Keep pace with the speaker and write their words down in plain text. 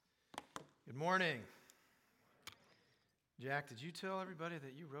Good morning. Jack, did you tell everybody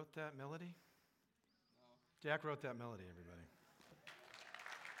that you wrote that melody? No. Jack wrote that melody, everybody.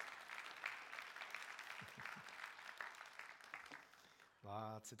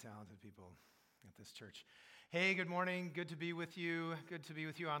 Lots of talented people at this church. Hey, good morning. Good to be with you. Good to be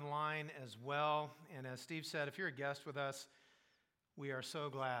with you online as well. And as Steve said, if you're a guest with us, we are so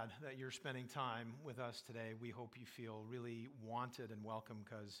glad that you're spending time with us today. We hope you feel really wanted and welcome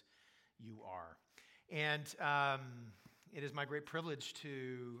because you are. And it is my great privilege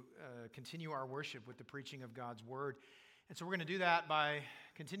to continue our worship with the preaching of God's Word. And so we're going to do that by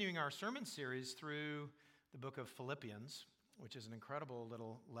continuing our sermon series through the book of Philippians, which is an incredible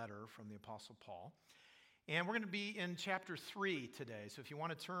little letter from the Apostle Paul. And we're going to be in chapter 3 today. So if you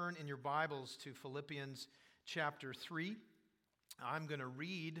want to turn in your Bibles to Philippians chapter 3, I'm going to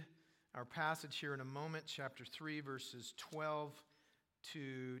read our passage here in a moment, chapter 3, verses 12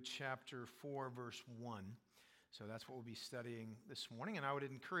 to chapter 4, verse 1. So that's what we'll be studying this morning. And I would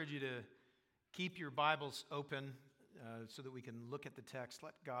encourage you to keep your Bibles open so that we can look at the text,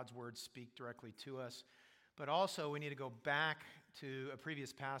 let God's Word speak directly to us. But also we need to go back to a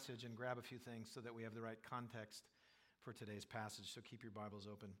previous passage and grab a few things so that we have the right context for today's passage. So keep your Bibles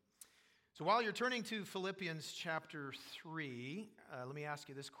open. So while you're turning to Philippians chapter 3, let me ask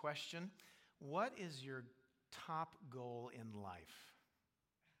you this question. What is your top goal in life?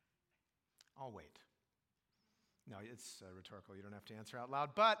 I'll wait. No, it's rhetorical. You don't have to answer out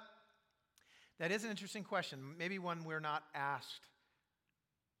loud. But that is an interesting question. Maybe one we're not asked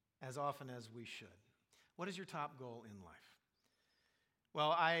as often as we should. What is your top goal in life?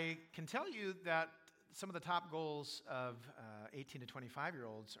 Well, I can tell you that some of the top goals of 18 to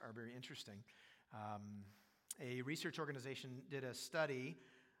 25-year-olds are very interesting. A research organization did a study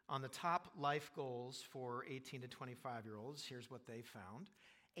on the top life goals for 18 to 25-year-olds. Here's what they found.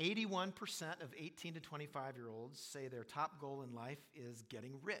 81% of 18 to 25-year-olds say their top goal in life is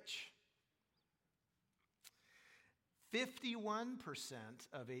getting rich. 51%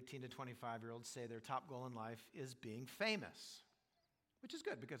 of 18 to 25-year-olds say their top goal in life is being famous, which is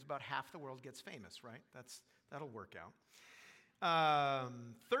good because about half the world gets famous, right? That'll work out.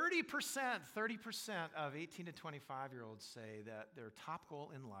 30% of 18 to 25-year-olds say that their top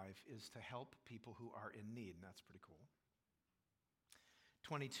goal in life is to help people who are in need, and that's pretty cool.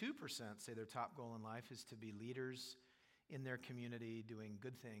 22% say their top goal in life is to be leaders in their community, doing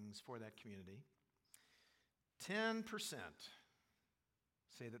good things for that community. 10%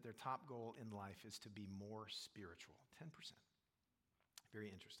 say that their top goal in life is to be more spiritual. 10%. Very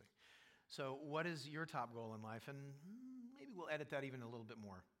interesting. So what is your top goal in life? And maybe we'll edit that even a little bit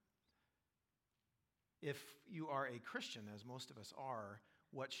more. If you are a Christian, as most of us are,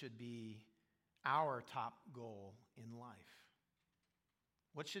 what should be our top goal in life?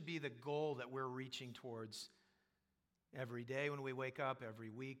 What should be the goal that we're reaching towards every day when we wake up, every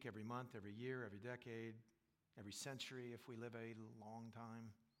week, every month, every year, every decade, every century if we live a long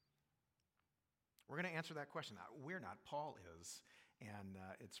time? We're going to answer that question. We're not. Paul is, and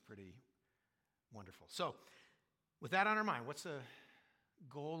it's pretty wonderful. So with that on our mind, what's the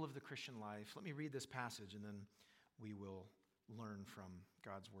goal of the Christian life? Let me read this passage, and then we will learn from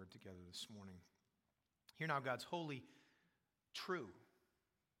God's Word together this morning. Hear now God's holy, true,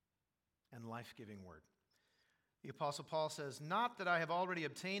 and life-giving word. The Apostle Paul says, "Not that I have already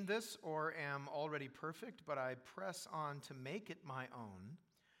obtained this or am already perfect, but I press on to make it my own,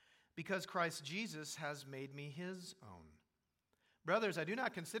 because Christ Jesus has made me his own. Brothers, I do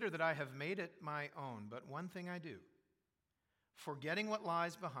not consider that I have made it my own, but one thing I do, forgetting what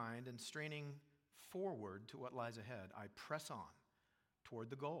lies behind and straining forward to what lies ahead, I press on toward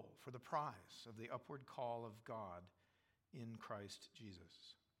the goal for the prize of the upward call of God in Christ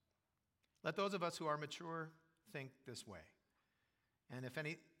Jesus. Let those of us who are mature think this way. And if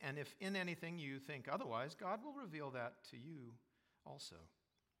in anything you think otherwise, God will reveal that to you also.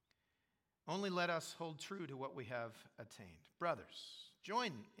 Only let us hold true to what we have attained. Brothers,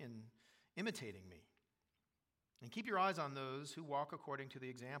 join in imitating me, and keep your eyes on those who walk according to the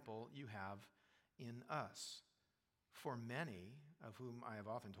example you have in us. For many, of whom I have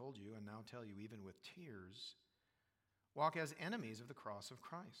often told you, and now tell you even with tears, walk as enemies of the cross of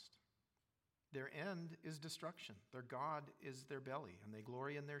Christ. Their end is destruction. Their God is their belly, and they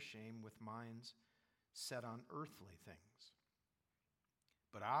glory in their shame with minds set on earthly things.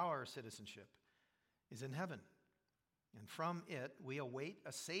 But our citizenship is in heaven, and from it we await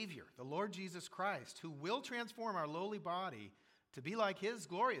a Savior, the Lord Jesus Christ, who will transform our lowly body to be like his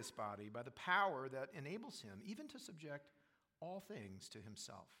glorious body by the power that enables him even to subject all things to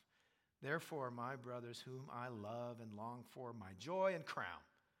himself. Therefore, my brothers, whom I love and long for, my joy and crown,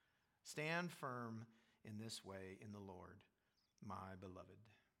 Stand firm in this way in the Lord, my beloved.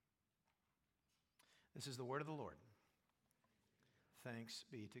 This is the word of the Lord. Thanks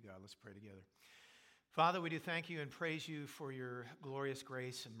be to God. Let's pray together. Father, we do thank you and praise you for your glorious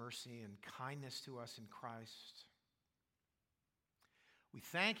grace and mercy and kindness to us in Christ. We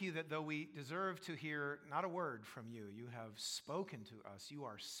thank you that though we deserve to hear not a word from you, you have spoken to us. You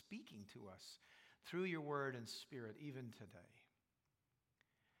are speaking to us through your word and spirit even today.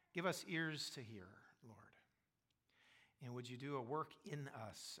 Give us ears to hear, Lord. And would you do a work in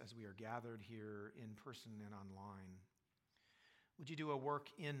us as we are gathered here in person and online? Would you do a work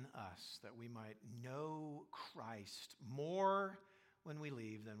in us that we might know Christ more when we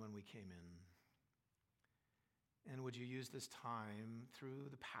leave than when we came in? And would you use this time through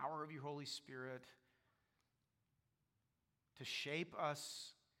the power of your Holy Spirit to shape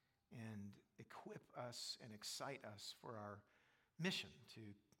us and equip us and excite us for our mission to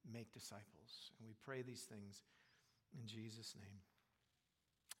make disciples? And we pray these things in Jesus' name.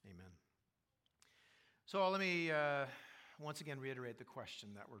 Amen. So let me once again reiterate the question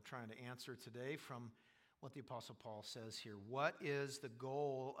that we're trying to answer today from what the Apostle Paul says here. What is the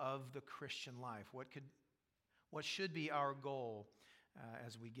goal of the Christian life? What should be our goal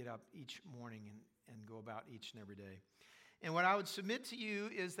as we get up each morning and go about each and every day? And what I would submit to you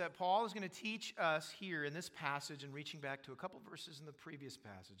is that Paul is going to teach us here in this passage, and reaching back to a couple verses in the previous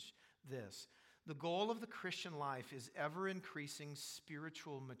passage, this. The goal of the Christian life is ever-increasing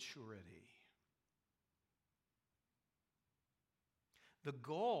spiritual maturity. The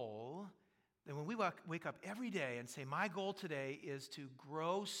goal, that when we wake up every day and say, my goal today is to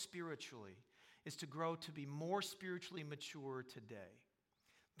grow spiritually, is to grow to be more spiritually mature today.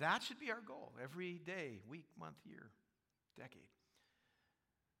 That should be our goal every day, week, month, year, decade.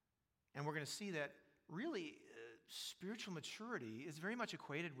 And we're going to see that really spiritual maturity is very much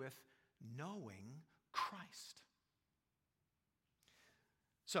equated with knowing Christ.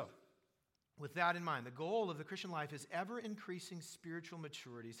 So, with that in mind, the goal of the Christian life is ever-increasing spiritual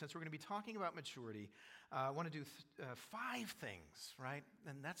maturity. Since we're going to be talking about maturity, I want to do 5 things, right?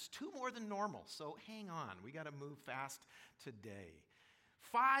 And that's 2 more than normal, so hang on. We got to move fast today.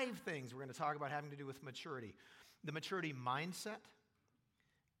 5 things we're going to talk about having to do with maturity. The maturity mindset.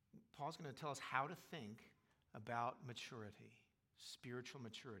 Paul's going to tell us how to think about maturity, spiritual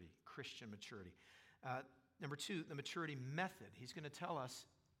maturity, Christian maturity. Number 2, the maturity method. He's going to tell us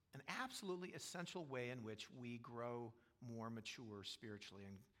an absolutely essential way in which we grow more mature spiritually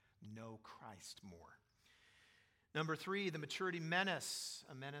and know Christ more. Number 3, the maturity menace.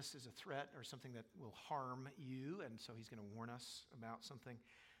 A menace is a threat or something that will harm you, and so he's going to warn us about something.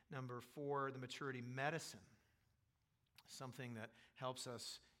 Number 4, the maturity medicine. Something that helps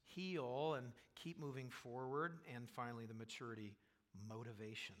us heal and keep moving forward. And finally, the maturity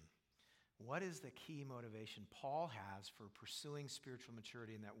motivation. What is the key motivation Paul has for pursuing spiritual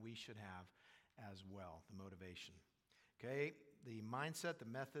maturity and that we should have as well? The motivation. Okay, the mindset, the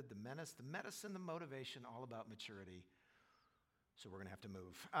method, the menace, the medicine, the motivation, all about maturity. So we're going to have to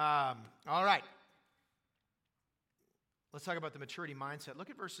move. All right. Let's talk about the maturity mindset. Look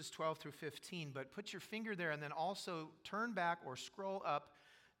at verses 12 through 15, but put your finger there and then also turn back or scroll up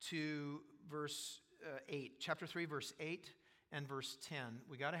to verse 8, chapter 3, verse 8 and verse 10.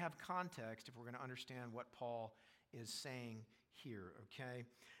 We got to have context if we're going to understand what Paul is saying here, okay?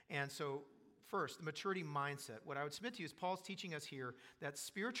 And so first, the maturity mindset. What I would submit to you is Paul's teaching us here that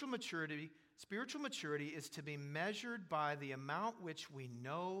spiritual maturity is to be measured by the amount which we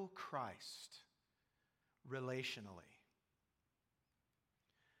know Christ relationally.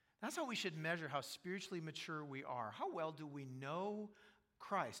 That's how we should measure how spiritually mature we are. How well do we know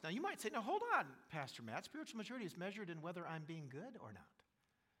Christ? Now, you might say, no, hold on, Pastor Matt. Spiritual maturity is measured in whether I'm being good or not.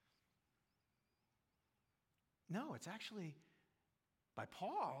 No, it's actually, by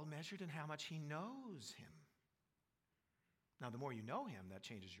Paul, measured in how much he knows him. Now, the more you know him, that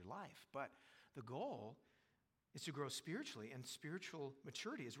changes your life. But the goal is to grow spiritually, and spiritual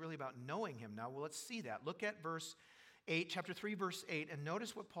maturity is really about knowing him. Now, well, let's see that. Look at verse 8, chapter 3, verse 8, and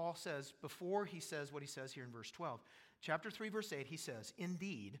notice what Paul says before he says what he says here in verse 12. Chapter 3, verse 8, he says,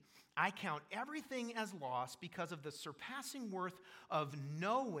 "Indeed, I count everything as loss because of the surpassing worth of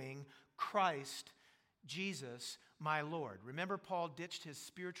knowing Christ Jesus, my Lord." Remember, Paul ditched his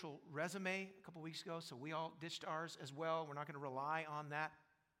spiritual resume a couple weeks ago, so we all ditched ours as well. We're not going to rely on that.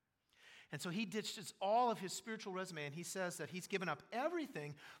 And so he ditched all of his spiritual resume, and he says that he's given up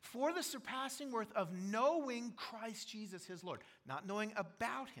everything for the surpassing worth of knowing Christ Jesus, his Lord. Not knowing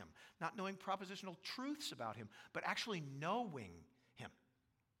about him, not knowing propositional truths about him, but actually knowing him.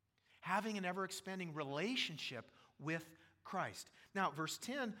 Having an ever-expanding relationship with Christ. Now, verse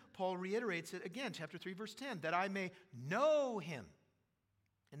 10, Paul reiterates it again, chapter 3, verse 10, that I may know him.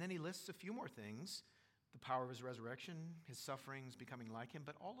 And then he lists a few more things: the power of his resurrection, his sufferings, becoming like him.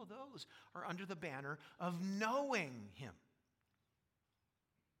 But all of those are under the banner of knowing him.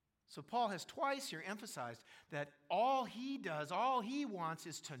 So Paul has twice here emphasized that all he does, all he wants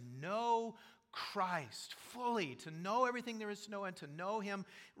is to know Christ fully, to know everything there is to know, and to know him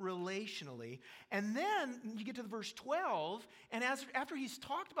relationally. And then you get to the verse 12, and after he's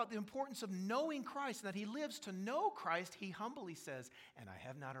talked about the importance of knowing Christ and that he lives to know Christ, he humbly says, and I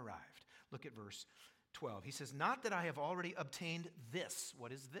have not arrived. Look at verse 12. He says, not that I have already obtained this.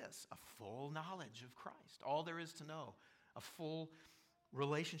 What is this? A full knowledge of Christ. All there is to know. A full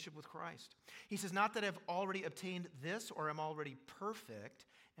relationship with Christ. He says, not that I've already obtained this or am already perfect.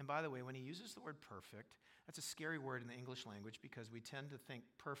 And by the way, when he uses the word perfect, that's a scary word in the English language because we tend to think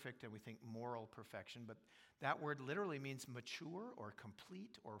perfect and we think moral perfection, but that word literally means mature or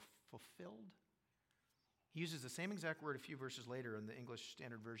complete or fulfilled. He uses the same exact word a few verses later, and the English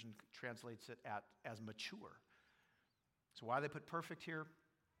Standard Version translates it as mature. So why they put perfect here,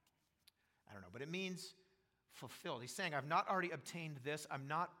 I don't know, but it means fulfilled. He's saying, I've not already obtained this. I'm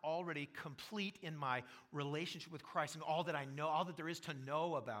not already complete in my relationship with Christ and all that I know, all that there is to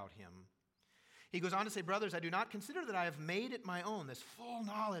know about him. He goes on to say, brothers, I do not consider that I have made it my own, this full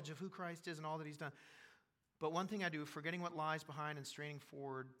knowledge of who Christ is and all that he's done. But one thing I do, forgetting what lies behind and straining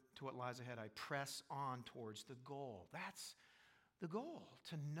forward to what lies ahead, I press on towards the goal. That's the goal,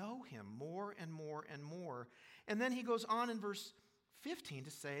 to know him more and more and more. And then he goes on in verse 15 to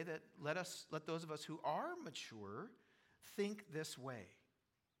say that let those of us who are mature think this way.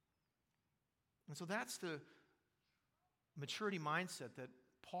 And so that's the maturity mindset that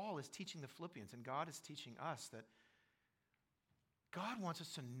Paul is teaching the Philippians, and God is teaching us, that God wants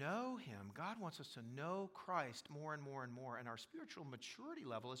us to know him. God wants us to know Christ more and more and more. And our spiritual maturity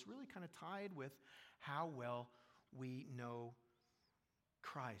level is really kind of tied with how well we know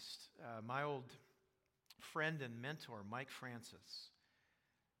Christ. My old friend and mentor, Mike Francis,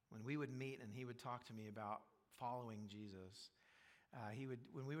 when we would meet and he would talk to me about following Jesus,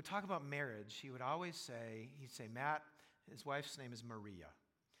 when we would talk about marriage, he would always say, Matt, his wife's name is Maria,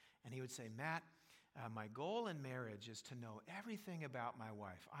 and he would say, Matt, my goal in marriage is to know everything about my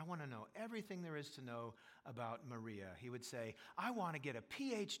wife. I want to know everything there is to know about Maria. He would say, I want to get a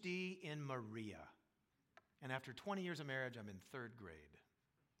PhD in Maria. And after 20 years of marriage, I'm in 3rd grade.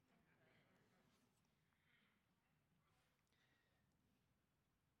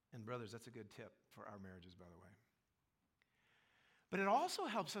 And brothers, that's a good tip for our marriages, by the way. But it also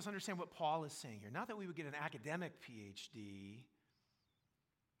helps us understand what Paul is saying here. Not that we would get an academic PhD,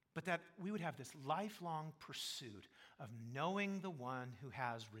 but that we would have this lifelong pursuit of knowing the one who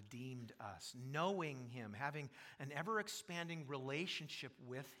has redeemed us, knowing him, having an ever-expanding relationship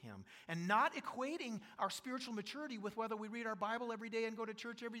with him, and not equating our spiritual maturity with whether we read our Bible every day and go to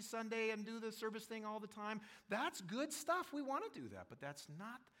church every Sunday and do the service thing all the time. That's good stuff. We want to do that, but that's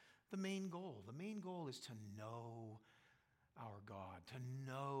not the main goal. The main goal is to know our God, to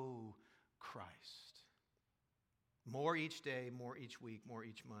know Christ. More each day, more each week, more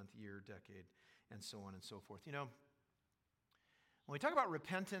each month, year, decade, and so on and so forth. You know, when we talk about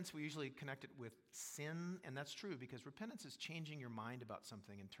repentance, we usually connect it with sin, and that's true because repentance is changing your mind about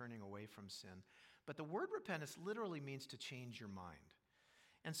something and turning away from sin. But the word repentance literally means to change your mind.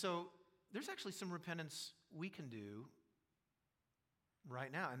 And so there's actually some repentance we can do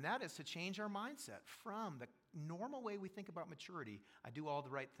right now, and that is to change our mindset from the normal way we think about maturity, I do all the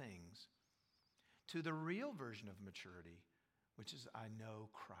right things, to the real version of maturity, which is I know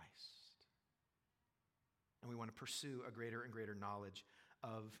Christ. And we want to pursue a greater and greater knowledge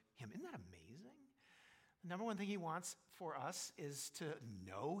of him. Isn't that amazing? The number one thing he wants for us is to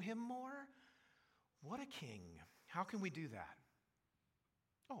know him more. What a king. How can we do that?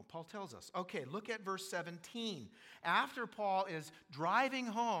 Oh, Paul tells us. Okay, look at verse 17. After Paul is driving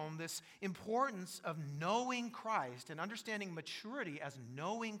home this importance of knowing Christ and understanding maturity as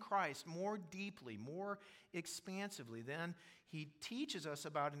knowing Christ more deeply, more expansively, then he teaches us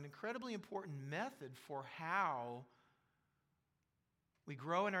about an incredibly important method for how we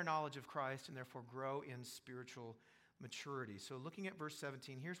grow in our knowledge of Christ and therefore grow in spiritual maturity. So looking at verse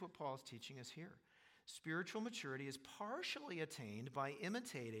 17, here's what Paul is teaching us here. Spiritual maturity is partially attained by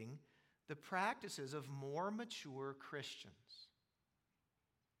imitating the practices of more mature Christians.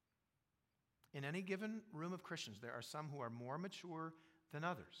 In any given room of Christians, there are some who are more mature than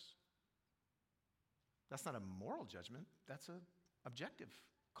others. That's not a moral judgment, that's an objective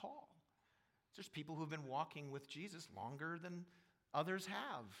call. There's people who have been walking with Jesus longer than others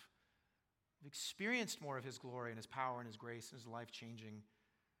have. We've experienced more of his glory and his power and his grace and his life-changing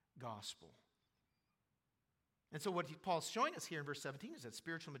gospel. And so what Paul's showing us here in verse 17 is that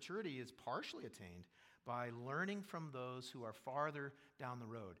spiritual maturity is partially attained by learning from those who are farther down the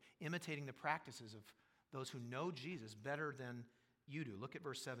road, imitating the practices of those who know Jesus better than you do. Look at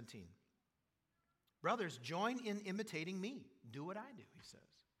verse 17. Brothers, join in imitating me. Do what I do, he says.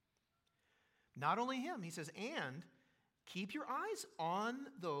 Not only him, he says, and keep your eyes on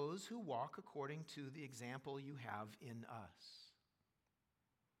those who walk according to the example you have in us.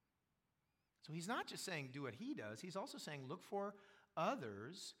 So he's not just saying do what he does. He's also saying look for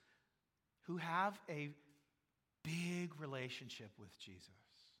others who have a big relationship with Jesus,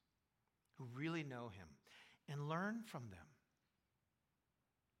 who really know him, and learn from them.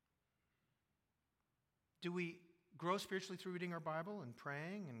 Do we grow spiritually through reading our Bible and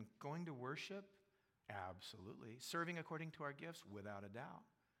praying and going to worship? Absolutely. Serving according to our gifts? Without a doubt.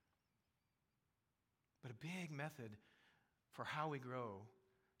 But a big method for how we grow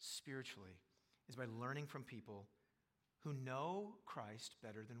spiritually is by learning from people who know Christ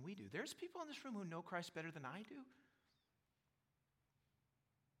better than we do. There's people in this room who know Christ better than I do.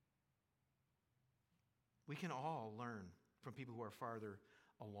 We can all learn from people who are farther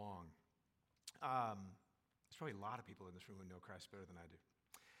along. There's probably a lot of people in this room who know Christ better than I do.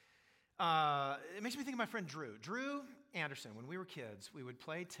 It makes me think of my friend Drew. Drew Anderson, when we were kids, we would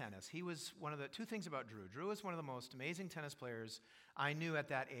play tennis. He was one of the two things about Drew. Drew was one of the most amazing tennis players I knew at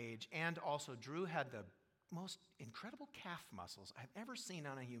that age. And also, Drew had the most incredible calf muscles I've ever seen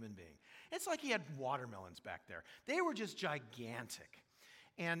on a human being. It's like he had watermelons back there. They were just gigantic.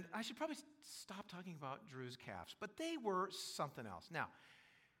 And I should probably stop talking about Drew's calves, but they were something else. Now,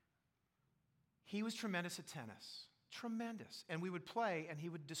 he was tremendous at tennis. Tremendous. And we would play, and he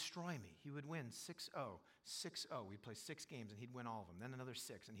would destroy me. He would win 6-0, 6-0. We'd play 6 games, and he'd win all of them. Then another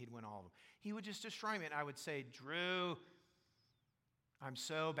 6, and he'd win all of them. He would just destroy me, and I would say, Drew, I'm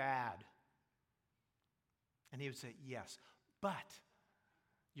so bad. And he would say, yes, but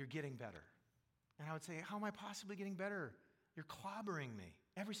you're getting better. And I would say, how am I possibly getting better? You're clobbering me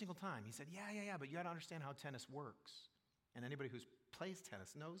every single time. He said, yeah, but you got to understand how tennis works. And anybody who plays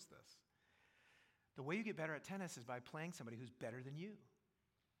tennis knows this. The way you get better at tennis is by playing somebody who's better than you.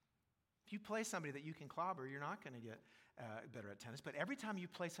 If you play somebody that you can clobber, you're not going to get better at tennis. But every time you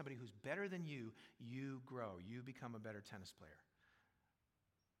play somebody who's better than you, you grow. You become a better tennis player.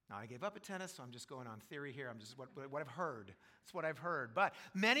 Now, I gave up at tennis, so I'm just going on theory here. I'm just what I've heard. It's what I've heard. But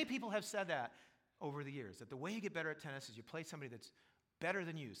many people have said that over the years, that the way you get better at tennis is you play somebody that's better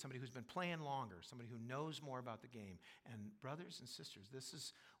than you, somebody who's been playing longer, somebody who knows more about the game. And brothers and sisters, this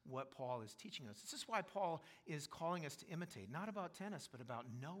is what Paul is teaching us. This is why Paul is calling us to imitate, not about tennis, but about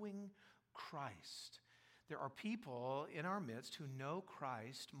knowing Christ. There are people in our midst who know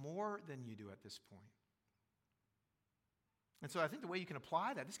Christ more than you do at this point. And so I think the way you can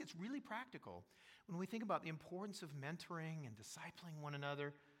apply that, this gets really practical when we think about the importance of mentoring and discipling one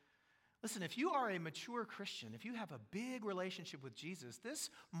another. Listen, if you are a mature Christian, if you have a big relationship with Jesus, this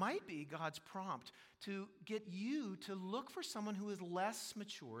might be God's prompt to get you to look for someone who is less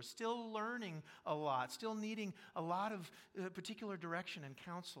mature, still learning a lot, still needing a lot of particular direction and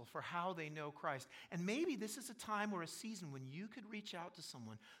counsel for how they know Christ. And maybe this is a time or a season when you could reach out to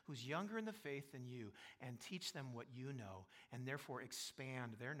someone who's younger in the faith than you and teach them what you know, and therefore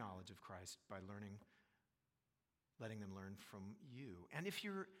expand their knowledge of Christ by letting them learn from you. And if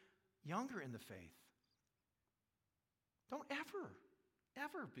you're younger in the faith, don't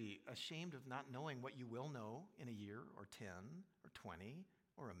ever be ashamed of not knowing what you will know in a year or 10 or 20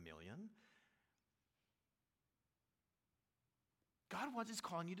 or a million. God is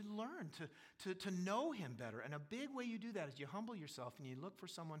calling you to learn, to know him better. And a big way you do that is you humble yourself and you look for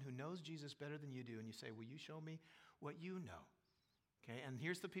someone who knows Jesus better than you do, and you say, will you show me what you know? Okay, and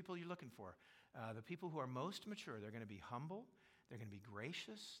here's the people you're looking for. The people who are most mature, they're going to be humble, they're going to be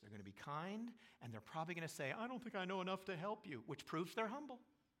gracious, they're going to be kind, and they're probably going to say, I don't think I know enough to help you, which proves they're humble.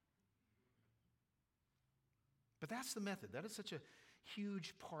 But that's the method. That is such a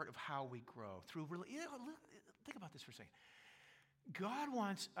huge part of how we grow. Think about this for a second. God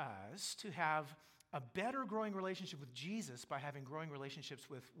wants us to have a better growing relationship with Jesus by having growing relationships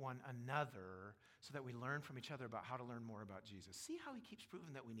with one another so that we learn from each other about how to learn more about Jesus. See how he keeps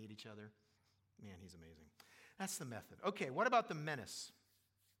proving that we need each other? Man, he's amazing. That's the method. Okay, what about the menace?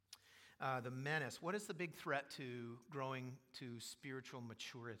 The menace. What is the big threat to growing to spiritual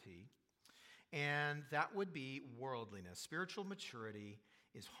maturity? And that would be worldliness. Spiritual maturity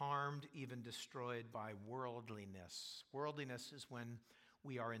is harmed, even destroyed by worldliness. Worldliness is when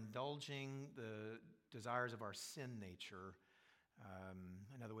we are indulging the desires of our sin nature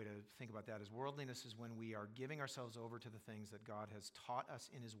Another way to think about that is worldliness is when we are giving ourselves over to the things that God has taught us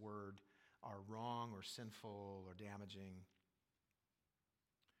in His Word are wrong or sinful or damaging.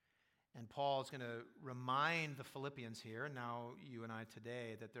 And Paul is going to remind the Philippians here, and now you and I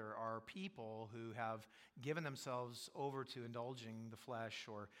today, that there are people who have given themselves over to indulging the flesh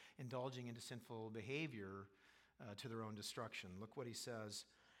or indulging into sinful behavior to their own destruction. Look what he says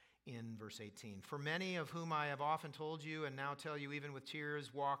in verse 18. For many of whom I have often told you and now tell you even with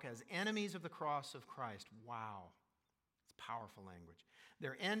tears, walk as enemies of the cross of Christ. Wow. It's powerful language.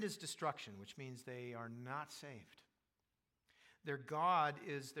 Their end is destruction, which means they are not saved. Their God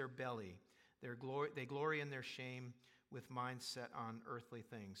is their belly. They glory in their shame with minds set on earthly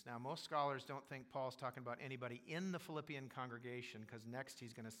things. Now, most scholars don't think Paul's talking about anybody in the Philippian congregation, because next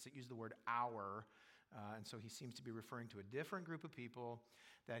he's going to use the word our, and so he seems to be referring to a different group of people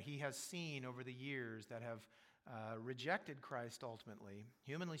that he has seen over the years that have rejected Christ ultimately.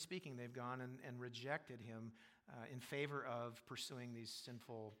 Humanly speaking, they've gone and rejected him in favor of pursuing these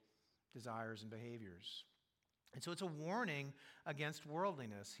sinful desires and behaviors. And so it's a warning against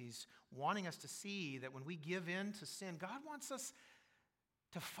worldliness. He's wanting us to see that when we give in to sin, God wants us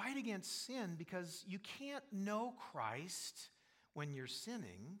to fight against sin, because you can't know Christ when you're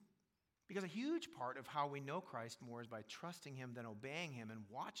sinning, because a huge part of how we know Christ more is by trusting him than obeying him and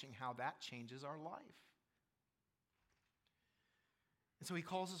watching how that changes our life. And so he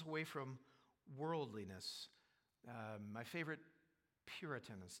calls us away from worldliness. My favorite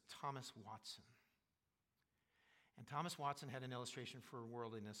Puritan is Thomas Watson. And Thomas Watson had an illustration for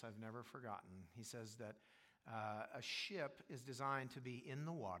worldliness I've never forgotten. He says that a ship is designed to be in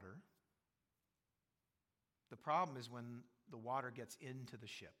the water. The problem is when the water gets into the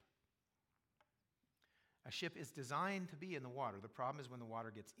ship. A ship is designed to be in the water. The problem is when the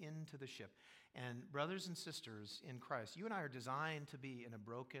water gets into the ship. And brothers and sisters in Christ, you and I are designed to be in a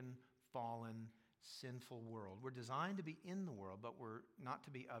broken, fallen, sinful world. We're designed to be in the world, but we're not to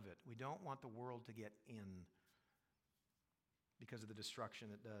be of it. We don't want the world to get in, because of the destruction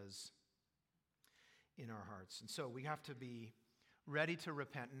it does in our hearts. And so we have to be ready to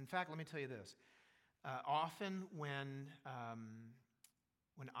repent. And in fact, let me tell you this. Often when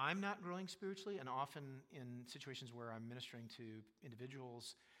I'm not growing spiritually, and often in situations where I'm ministering to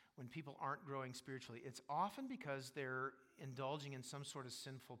individuals, when people aren't growing spiritually, it's often because they're indulging in some sort of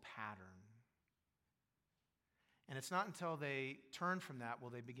sinful pattern. And it's not until they turn from that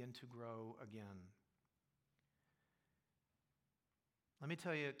will they begin to grow again. Let me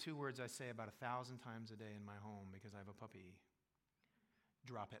tell you two words I say about 1,000 times a day in my home because I have a puppy.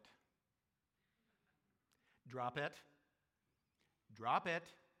 Drop it. Drop it. Drop it.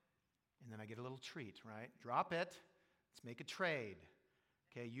 And then I get a little treat, right? Drop it. Let's make a trade.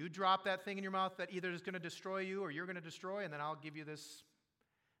 Okay, you drop that thing in your mouth that either is going to destroy you or you're going to destroy, and then I'll give you this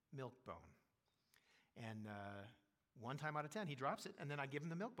milk bone. And 1 time out of 10, he drops it, and then I give him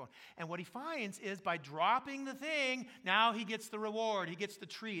the milk bone. And what he finds is by dropping the thing, now he gets the reward. He gets the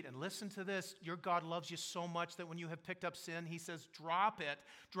treat. And listen to this. Your God loves you so much that when you have picked up sin, he says, drop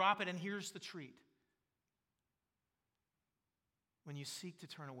it, and here's the treat. When you seek to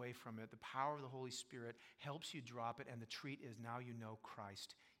turn away from it, the power of the Holy Spirit helps you drop it, and the treat is now you know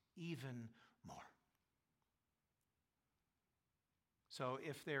Christ even more. So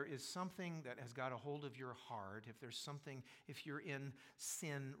if there is something that has got a hold of your heart, if you're in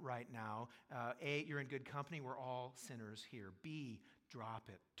sin right now, A, you're in good company. We're all sinners here. B, drop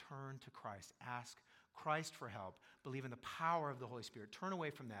it. Turn to Christ. Ask Christ for help. Believe in the power of the Holy Spirit. Turn away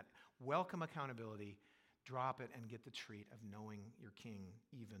from that. Welcome accountability. Drop it and get the treat of knowing your King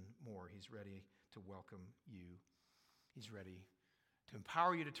even more. He's ready to welcome you. He's ready to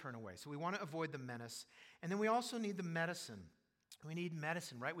empower you to turn away. So we want to avoid the menace. And then we also need the medicine. We need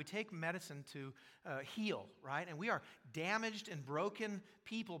medicine, right? We take medicine to heal, right? And we are damaged and broken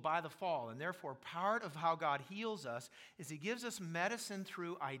people by the fall. And therefore, part of how God heals us is he gives us medicine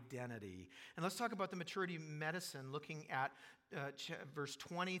through identity. And let's talk about the maturity medicine, looking at verse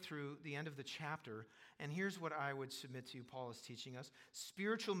 20 through the end of the chapter. And here's what I would submit to you Paul is teaching us.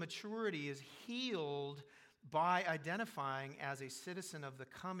 Spiritual maturity is healed by identifying as a citizen of the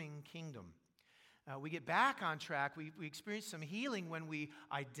coming kingdom. We get back on track. We experience some healing when we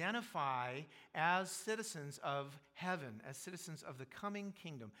identify as citizens of heaven, as citizens of the coming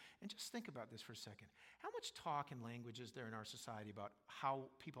kingdom. And just think about this for a second. How much talk and language is there in our society about how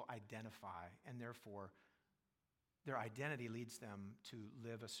people identify, and therefore their identity leads them to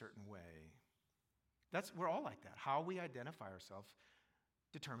live a certain way? We're all like that. How we identify ourselves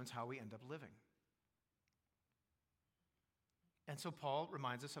determines how we end up living. And so Paul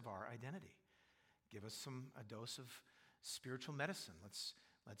reminds us of our identity. Give us a dose of spiritual medicine.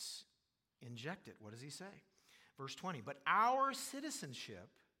 Let's inject it. What does he say? Verse 20, but our citizenship,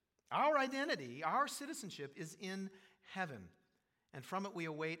 our identity, our citizenship is in heaven. And from it we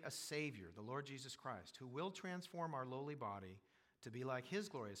await a Savior, the Lord Jesus Christ, who will transform our lowly body to be like his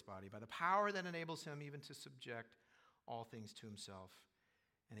glorious body by the power that enables him even to subject all things to himself.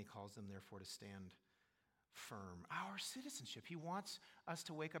 And he calls them, therefore, to stand firm. Our citizenship. He wants us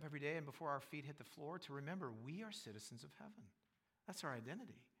to wake up every day and before our feet hit the floor to remember we are citizens of heaven. That's our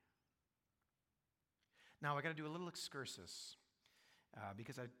identity. Now, I got to do a little excursus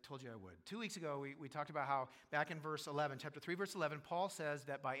because I told you I would. 2 weeks ago, we talked about how back in verse 11, chapter 3, verse 11, Paul says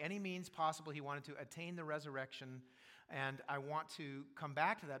that by any means possible, he wanted to attain the resurrection. And I want to come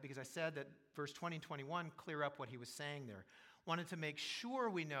back to that because I said that verse 20 and 21 clear up what he was saying there. Wanted to make sure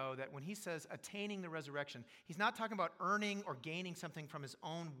we know that when he says attaining the resurrection, he's not talking about earning or gaining something from his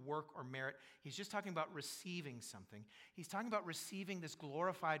own work or merit. He's just talking about receiving something. He's talking about receiving this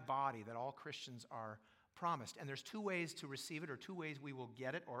glorified body that all Christians are promised. And there's 2 ways to receive it, or 2 ways we will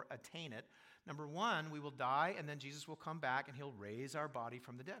get it or attain it. Number 1, we will die, and then Jesus will come back and he'll raise our body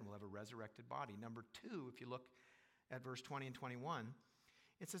from the dead. We'll have a resurrected body. Number 2, if you look at verse 20 and 21,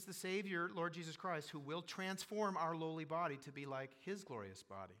 it says the Savior, Lord Jesus Christ, who will transform our lowly body to be like his glorious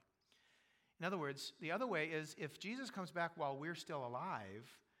body. In other words, the other way is if Jesus comes back while we're still alive,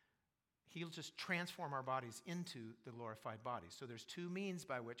 he'll just transform our bodies into the glorified body. So there's 2 means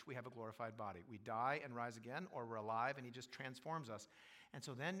by which we have a glorified body. We die and rise again, or we're alive and he just transforms us. And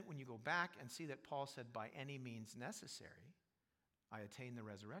so then when you go back and see that Paul said, by any means necessary, I attain the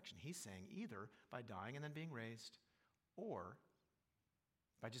resurrection. He's saying either by dying and then being raised, or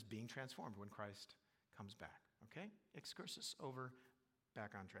by just being transformed when Christ comes back. Okay? Excursus over,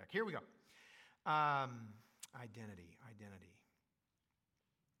 back on track. Here we go. Identity.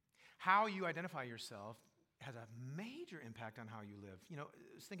 How you identify yourself has a major impact on how you live. You know,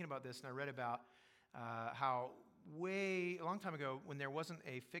 I was thinking about this, and I read about how a long time ago, when there wasn't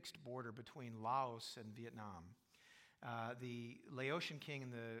a fixed border between Laos and Vietnam, the Laotian king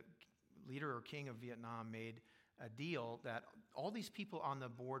and the leader or king of Vietnam made a deal that all these people on the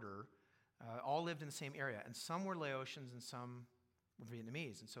border all lived in the same area, and some were Laotians and some were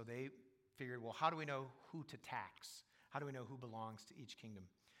Vietnamese. And so they figured, well, how do we know who to tax? How do we know who belongs to each kingdom?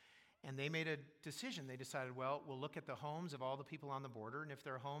 And they made a decision. They decided, well, we'll look at the homes of all the people on the border, and if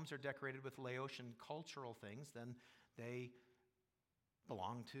their homes are decorated with Laotian cultural things, then they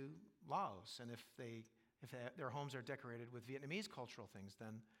belong to Laos. And if their homes are decorated with Vietnamese cultural things,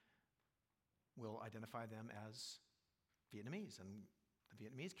 then we'll identify them as Vietnamese, and the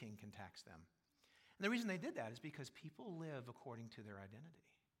Vietnamese king can tax them. And the reason they did that is because people live according to their identity.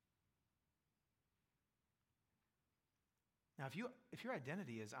 Now, if your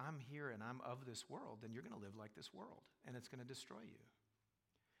identity is I'm here and I'm of this world, then you're going to live like this world, and it's going to destroy you.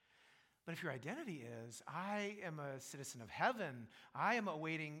 But if your identity is I am a citizen of heaven, I am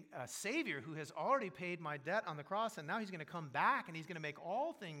awaiting a Savior who has already paid my debt on the cross, and now he's going to come back and he's going to make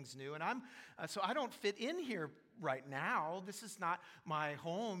all things new, and so I don't fit in here right now. This is not my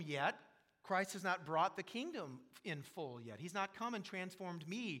home yet. Christ has not brought the kingdom in full yet. He's not come and transformed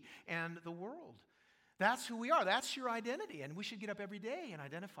me and the world. That's who we are. That's your identity. And we should get up every day and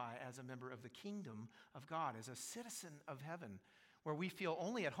identify as a member of the kingdom of God, as a citizen of heaven, where we feel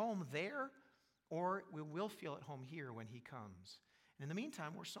only at home there, or we will feel at home here when he comes. And in the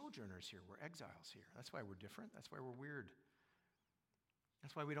meantime, we're sojourners here. We're exiles here. That's why we're different. That's why we're weird.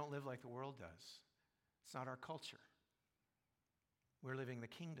 That's why we don't live like the world does. It's not our culture. We're living the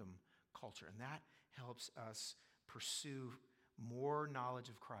kingdom culture, and that helps us pursue more knowledge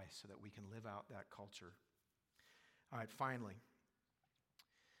of Christ so that we can live out that culture. All right, finally,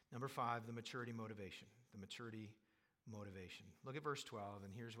 number 5, the maturity motivation. The maturity motivation. Look at verse 12,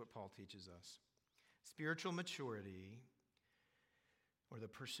 and here's what Paul teaches us. Spiritual maturity, or the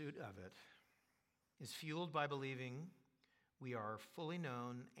pursuit of it, is fueled by believing we are fully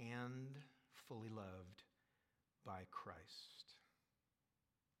known and fully loved by Christ.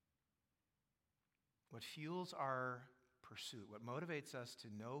 What fuels our pursuit, what motivates us to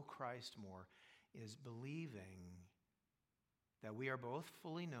know Christ more, is believing that we are both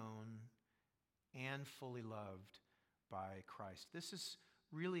fully known and fully loved by Christ. This is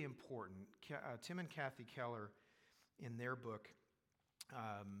really important. Tim and Kathy Keller, in their book,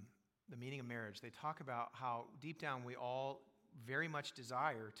 The Meaning of Marriage, they talk about how deep down we all very much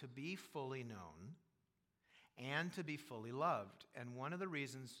desire to be fully known and to be fully loved. And one of the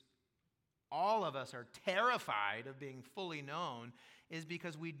reasons all of us are terrified of being fully known is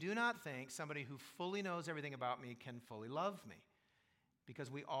because we do not think somebody who fully knows everything about me can fully love me. Because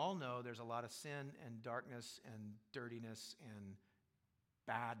we all know there's a lot of sin and darkness and dirtiness and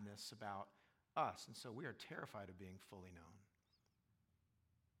badness about us. And so we are terrified of being fully known.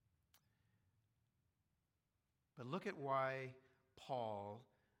 But look at why Paul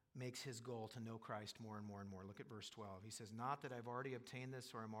makes his goal to know Christ more and more and more. Look at verse 12. He says, not that I've already obtained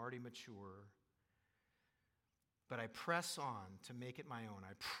this or I'm already mature, but I press on to make it my own.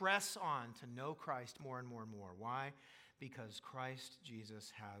 I press on to know Christ more and more and more. Why? Because Christ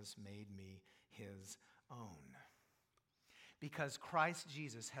Jesus has made me his own. Because Christ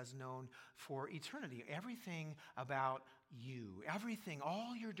Jesus has known for eternity everything about you, everything,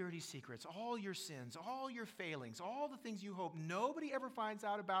 all your dirty secrets, all your sins, all your failings, all the things you hope nobody ever finds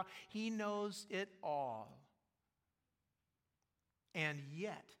out about. He knows it all. And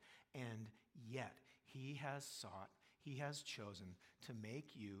yet, he has sought, he has chosen to make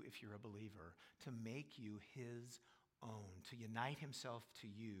you, if you're a believer, to make you his own, to unite himself to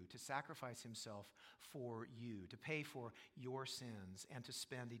you, to sacrifice himself for you, to pay for your sins, and to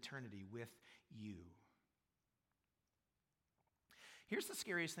spend eternity with you. Here's the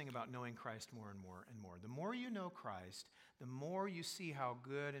scariest thing about knowing Christ more and more and more. The more you know Christ, the more you see how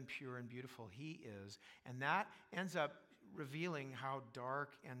good and pure and beautiful he is, and that ends up revealing how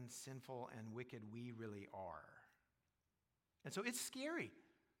dark and sinful and wicked we really are. And so it's scary.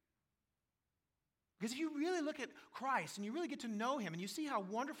 Because if you really look at Christ and you really get to know him and you see how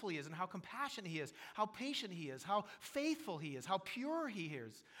wonderful he is and how compassionate he is, how patient he is, how faithful he is, how pure he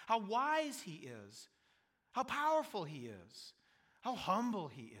is, how wise he is, how powerful he is, how humble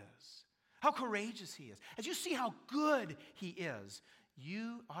he is, how courageous he is. As you see how good he is,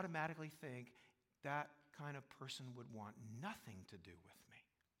 you automatically think that kind of person would want nothing to do with me.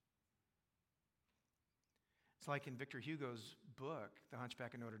 It's like in Victor Hugo's book, The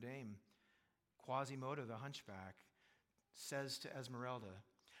Hunchback of Notre Dame, Quasimodo the hunchback says to Esmeralda,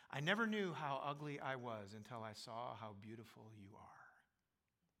 I never knew how ugly I was until I saw how beautiful you are.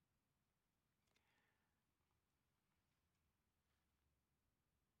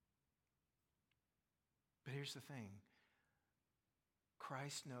 But here's the thing.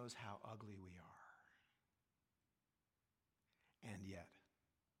 Christ knows how ugly we are. And yet,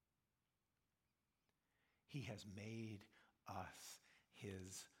 he has made us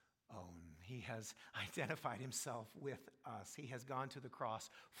his own. He has identified himself with us. He has gone to the cross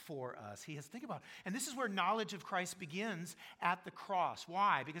for us. He has, think about it. And this is where knowledge of Christ begins, at the cross.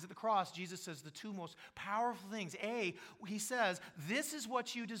 Why? Because at the cross, Jesus says the two most powerful things. A, he says, this is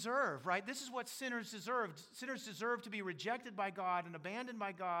what you deserve, right? This is what sinners deserve. Sinners deserve to be rejected by God and abandoned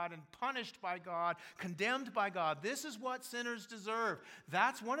by God and punished by God, condemned by God. This is what sinners deserve.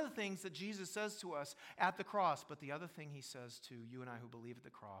 That's one of the things that Jesus says to us at the cross. But the other thing he says to you and I who believe at the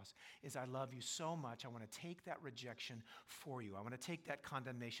cross is, I love you so much, I want to take that rejection for you. I want to take that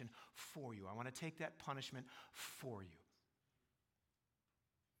condemnation for you. I want to take that punishment for you.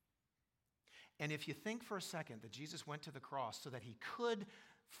 And if you think for a second that Jesus went to the cross so that he could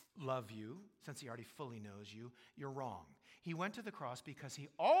love you, since he already fully knows you, you're wrong. He went to the cross because he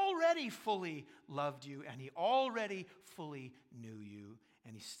already fully loved you and he already fully knew you,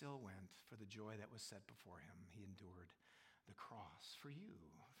 and he still went for the joy that was set before him. He endured the cross for you,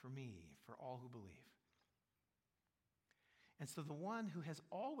 for me, for all who believe. And so the one who has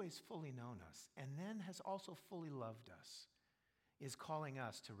always fully known us and then has also fully loved us is calling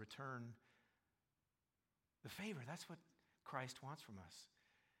us to return the favor. That's what Christ wants from us.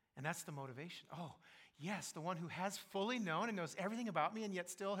 And that's the motivation. Oh, yes, the one who has fully known and knows everything about me and yet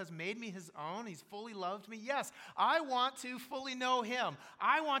still has made me his own. He's fully loved me. Yes, I want to fully know him.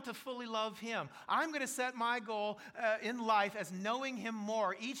 I want to fully love him. I'm going to set my goal in life as knowing him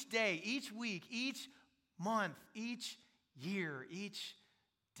more each day, each week, each month, each year, each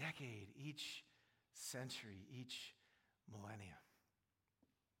decade, each century, each millennium.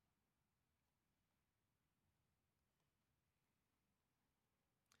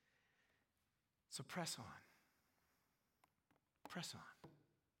 So press on. Press on.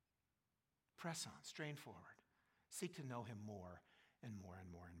 Press on. Strain forward. Seek to know him more and more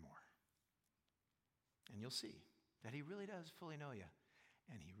and more and more. And you'll see that he really does fully know you,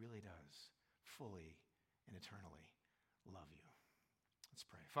 and he really does fully and eternally love you. Let's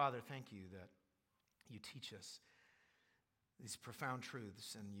pray. Father, thank you that you teach us these profound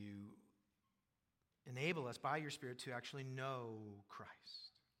truths and you enable us by your Spirit to actually know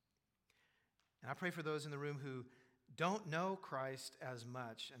Christ. And I pray for those in the room who don't know Christ as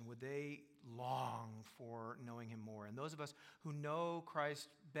much, and would they long for knowing him more? And those of us who know Christ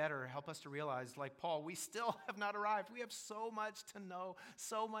better, help us to realize, like Paul, we still have not arrived. We have so much to know,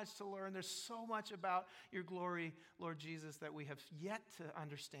 so much to learn. There's so much about your glory, Lord Jesus, that we have yet to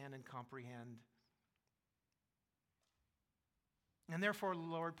understand and comprehend. And therefore,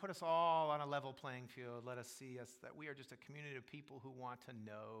 Lord, put us all on a level playing field. Let us see us that we are just a community of people who want to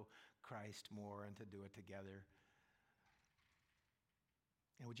know Christ more and to do it together.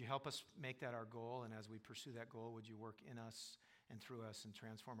 And would you help us make that our goal? And as we pursue that goal, would you work in us and through us and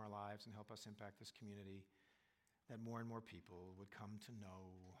transform our lives and help us impact this community, that more and more people would come to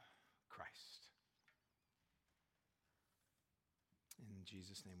know Christ. In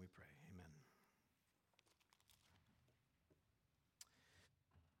Jesus' name we pray. Amen.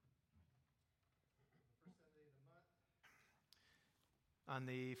 On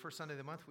the first Sunday of the month,